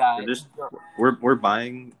 guys. We're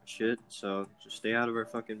buying shit, so just stay out of our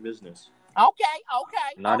fucking business. Okay.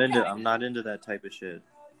 I'm not into that type of shit.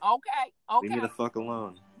 Okay. Leave me the fuck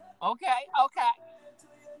alone. Okay.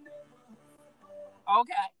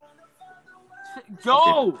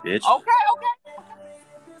 Go. Okay, bitch. Okay.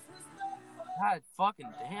 God fucking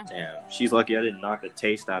damn. Damn, she's lucky I didn't knock the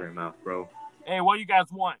taste out of her mouth, bro. Hey, what do you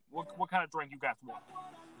guys want? What kind of drink you guys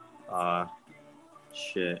want?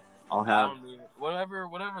 Shit. I'll have whatever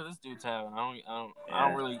this dude's having.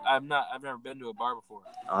 I've never been to a bar before.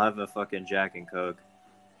 I'll have a fucking Jack and Coke.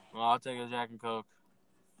 Well, I'll take a Jack and Coke.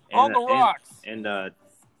 And, on the rocks. And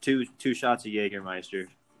two shots of Jägermeister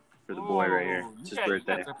for the boy right here. It's his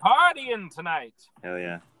birthday. You guys are partying tonight. Hell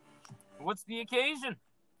yeah. What's the occasion?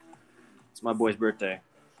 It's my boy's birthday.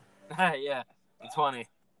 Yeah, the 20.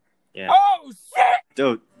 Yeah. Oh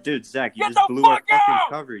shit! Dude, Zack, you Get just blew our fucking out!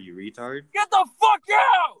 cover, you retard. Get the fuck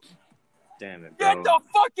out! Damn it, bro. Get the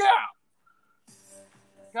fuck out!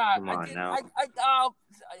 God, come on now.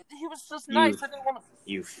 He was just nice. I didn't want to.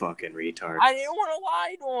 You fucking retard. I didn't want to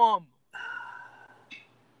lie to him.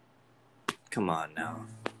 Come on now.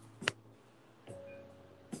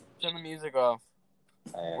 Turn the music off.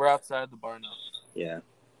 We're outside the bar now. Yeah.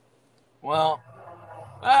 Well,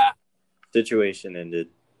 situation ended.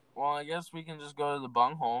 Well, I guess we can just go to the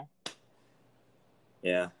bunghole.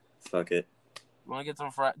 Yeah, fuck it. Want to get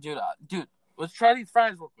some fries? Dude, let's try these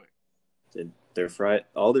fries real quick. Dude, their fry,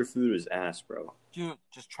 all their food was ass, bro. Dude,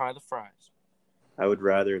 just try the fries. I would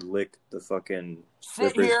rather lick the fucking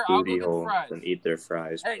Clippers booty hole than eat their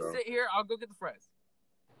fries, bro. Hey, sit here. I'll go get the fries.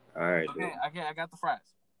 All right, okay, dude. I got the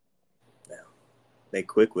fries. Now, they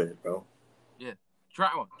quick with it, bro. Yeah.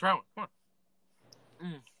 Try one. Come on.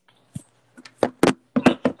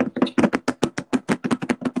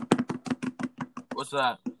 What's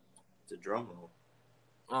that? It's a drum roll.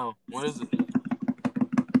 Oh, what is it?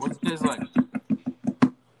 What's it taste like?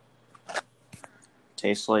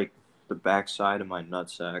 Tastes like the backside of my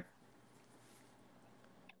nutsack.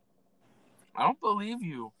 I don't believe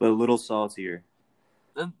you. But a little saltier.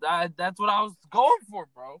 That's what I was going for,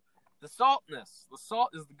 bro. The saltness. The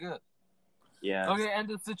salt is the good. Yeah. Okay,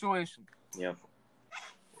 end of the situation. Yep.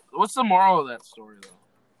 What's the moral of that story,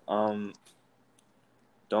 though?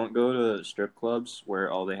 Don't go to strip clubs where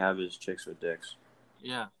all they have is chicks with dicks.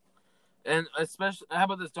 Yeah. And especially, how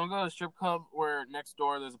about this? Don't go to a strip club where next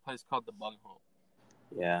door there's a place called the Bug Home.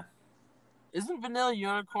 Yeah. Isn't Vanilla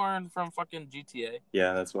Unicorn from fucking GTA?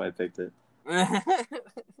 Yeah, that's why I picked it.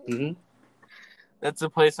 Mm-hmm. That's the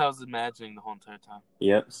place I was imagining the whole entire time.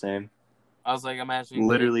 Yep, same. I was like imagining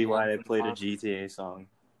literally why they played a GTA song.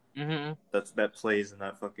 Mm-hmm. That plays in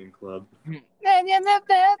that fucking club. You're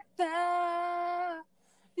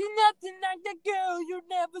nothing like the girl you've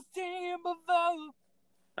never seen before.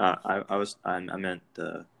 I meant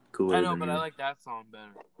Cooler. I know, but I like that song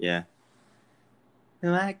better. Yeah.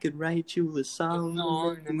 Now I could write you a song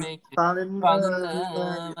to make you fall in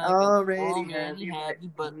love. Already have you,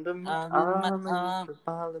 but under my arm and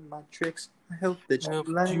for all of my tricks. I hope that you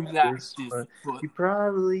like this, but you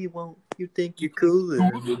probably won't. You think you're cooler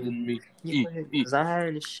than me. You wear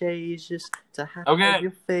designer shades just to hide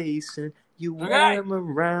your face, and you wear them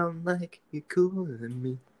around like you're cooler than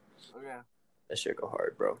me. Okay. That shit go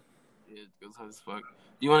hard, bro. Yeah, it goes hard as fuck. Do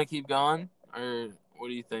you want to keep going, or what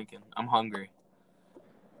are you thinking? I'm hungry.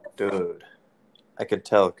 Dude, I could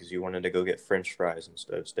tell because you wanted to go get French fries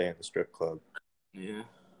instead of staying at the strip club. Yeah.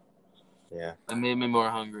 Yeah. That made me more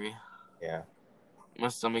hungry. Yeah. My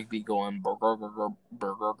stomach be going burger.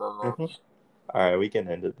 All right, we can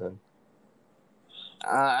end it then.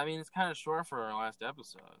 I mean, it's kind of short for our last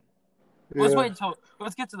episode. Yeah.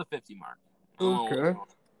 Let's get to the 50 mark. Okay.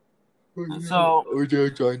 So, what are you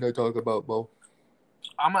trying to talk about, Bo?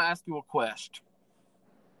 I'm gonna ask you a question.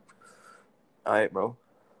 All right, bro.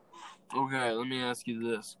 Okay, let me ask you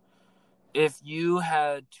this. If you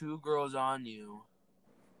had two girls on you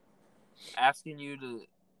asking you to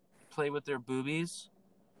play with their boobies,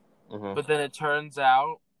 but then it turns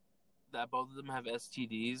out that both of them have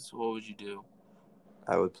STDs, what would you do?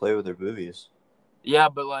 I would play with their boobies. Yeah,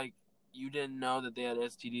 but like, you didn't know that they had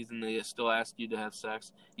STDs and they still asked you to have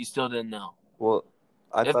sex. You still didn't know. Well,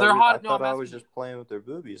 I thought I was just playing with their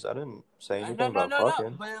boobies. I didn't say anything about fucking.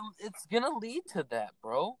 No, but it's gonna lead to that,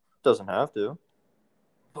 bro. Doesn't have to.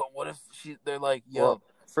 But what if they're like, yo. Well,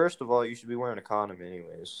 first of all, you should be wearing a condom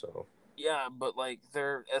anyways, so. Yeah, but like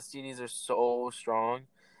their STDs are so strong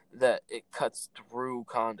that it cuts through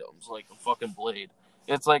condoms like a fucking blade.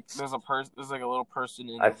 It's like there's like a little person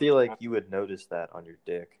in. I feel like you would notice that on your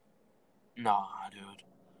dick. Nah, dude.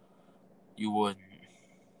 You wouldn't.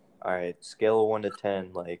 Alright, scale of 1 to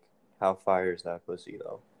 10, like, how fire is that pussy,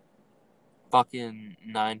 though? Fucking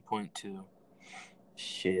 9.2.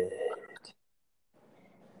 Shit.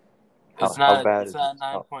 It's not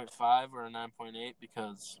 9.5 or a 9.8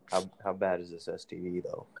 because... How bad is this STD,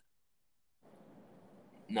 though?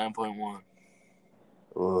 9.1.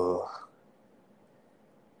 Ugh.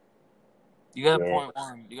 You got a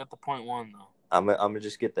 0.1. You got the 0.1, though. I'm gonna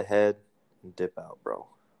just get the head and dip out, bro.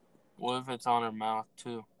 What if it's on her mouth,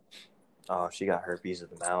 too? Oh, she got herpes of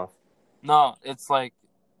the mouth? No, it's like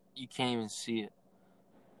you can't even see it.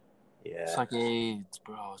 Yeah. It's like AIDS,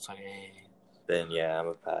 bro. It's like AIDS. Then, yeah, I'm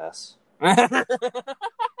a pass.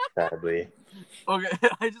 Sadly. Okay,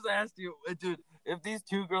 I just asked you, dude, if these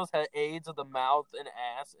two girls had AIDS of the mouth and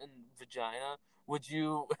ass and vagina, would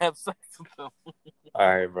you have sex with them?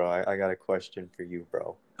 Alright, bro, I got a question for you,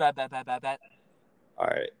 bro. Bet.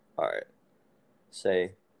 Alright.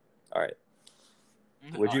 Say, alright.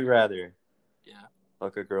 Would you rather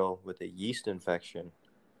fuck a girl with a yeast infection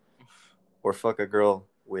or fuck a girl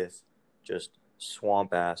with just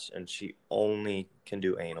swamp ass and she only can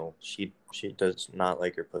do anal? She does not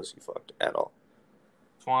like her pussy fucked at all.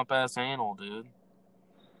 Swamp ass anal, dude.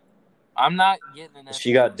 I'm not getting an.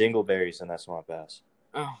 She got dingleberries in that swamp ass.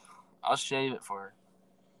 I'll shave it for her.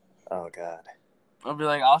 Oh god. I'll be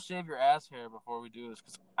like, I'll shave your ass hair before we do this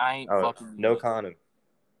because I ain't fucking. No condom,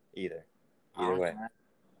 either way.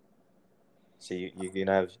 So you can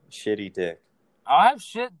have shitty dick. I'll have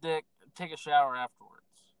shit dick. Take a shower afterwards.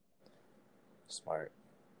 Smart.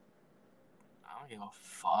 I don't give a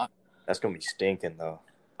fuck. That's gonna be stinking though.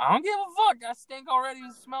 I don't give a fuck. I stink already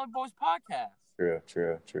in Smelly Boys podcast.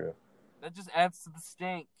 True. That just adds to the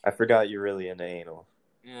stink. I forgot you're really into anal.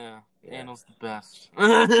 Yeah. Anal's the best.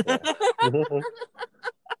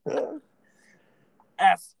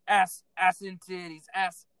 Ass and titties.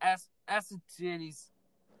 Ass and titties.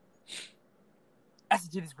 Ass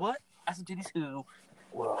and titties what? Ass and titties who?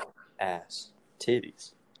 Whoa. Ass.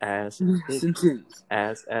 Titties. Ass and titties.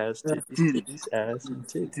 Ass, titties, ass and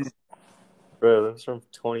titties. Bro, that was from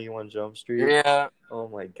 21 Jump Street. Yeah. Oh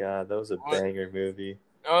my god, that was a banger movie.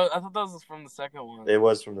 Oh, I thought that was from the second one. It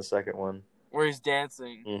was from the second one. Where he's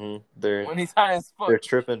dancing. Mm-hmm. When he's high as fuck. They're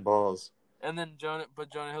tripping balls. And then Jonah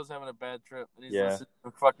Hill's having a bad trip, and he's Yeah. listening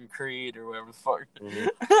to fucking Creed or whatever the fuck.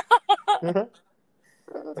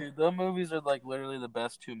 Dude, those movies are like literally the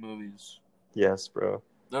best two movies. Yes, bro.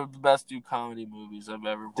 They're the best two comedy movies I've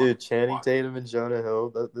ever watched. Dude, Channing Tatum and Jonah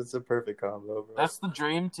Hill, that's a perfect combo, bro. That's the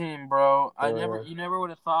dream team, bro. Yeah. You never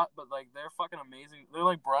would have thought, but like they're fucking amazing. They're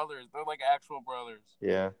like brothers. They're like actual brothers.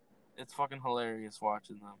 Yeah. It's fucking hilarious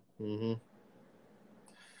watching them. Mm-hmm.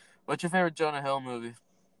 What's your favorite Jonah Hill movie?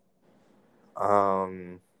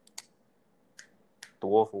 The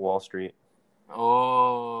Wolf of Wall Street.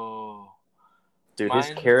 Oh. Dude,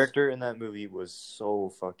 his character in that movie was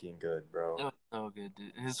so fucking good, bro. It was so good,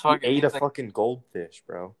 dude. He ate a fucking goldfish,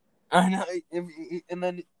 bro. I know. And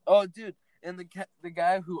then, dude, and the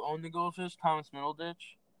guy who owned the goldfish, Thomas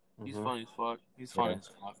Middleditch, he's funny as fuck. He's funny as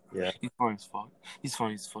fuck. Yeah. He's funny as fuck. He's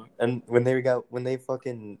funny as fuck. And when they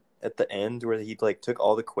fucking at the end where he like took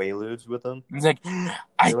all the Quaaludes with him, he's like,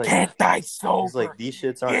 I can't die sober. He's like, these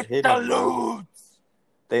shits aren't hitting. Bro.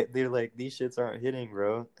 They're like, these shits aren't hitting,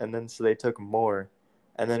 bro. And then so they took more,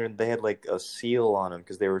 and then they had like a seal on them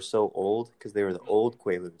because they were so old, because they were the old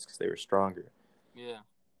Quaaludes because they were stronger. Yeah.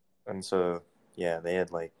 And so yeah, they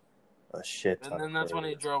had like a shit ton. And then that's when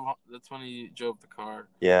he drove the car.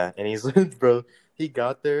 Yeah, and he's bro, he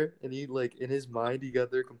got there and he like in his mind he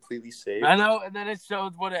got there completely safe. I know, and then it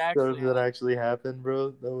shows what it actually happened,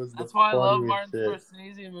 bro. That's why I love Martin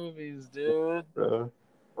Scorsese movies, dude. Bro.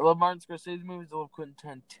 I love Martin Scorsese movies. I love Quentin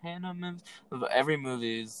Tarantino movies. I love every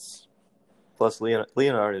movie. Plus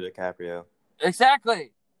Leonardo DiCaprio.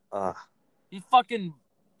 Exactly. He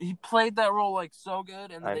played that role like so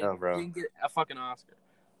good, and they didn't get a fucking Oscar.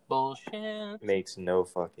 Bullshit. Makes no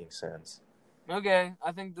fucking sense. Okay,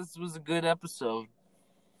 I think this was a good episode.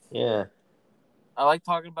 Yeah. I like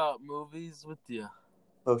talking about movies with you.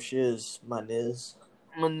 Oh shiz, my niz.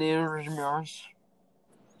 My niz.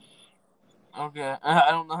 Okay,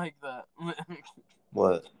 I don't like that.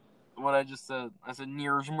 What? What I just said. I said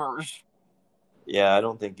nirs. Yeah, I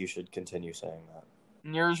don't think you should continue saying that.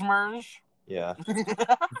 Nirs? Yeah.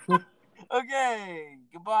 Okay,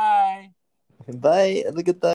 goodbye. Bye. Look at that.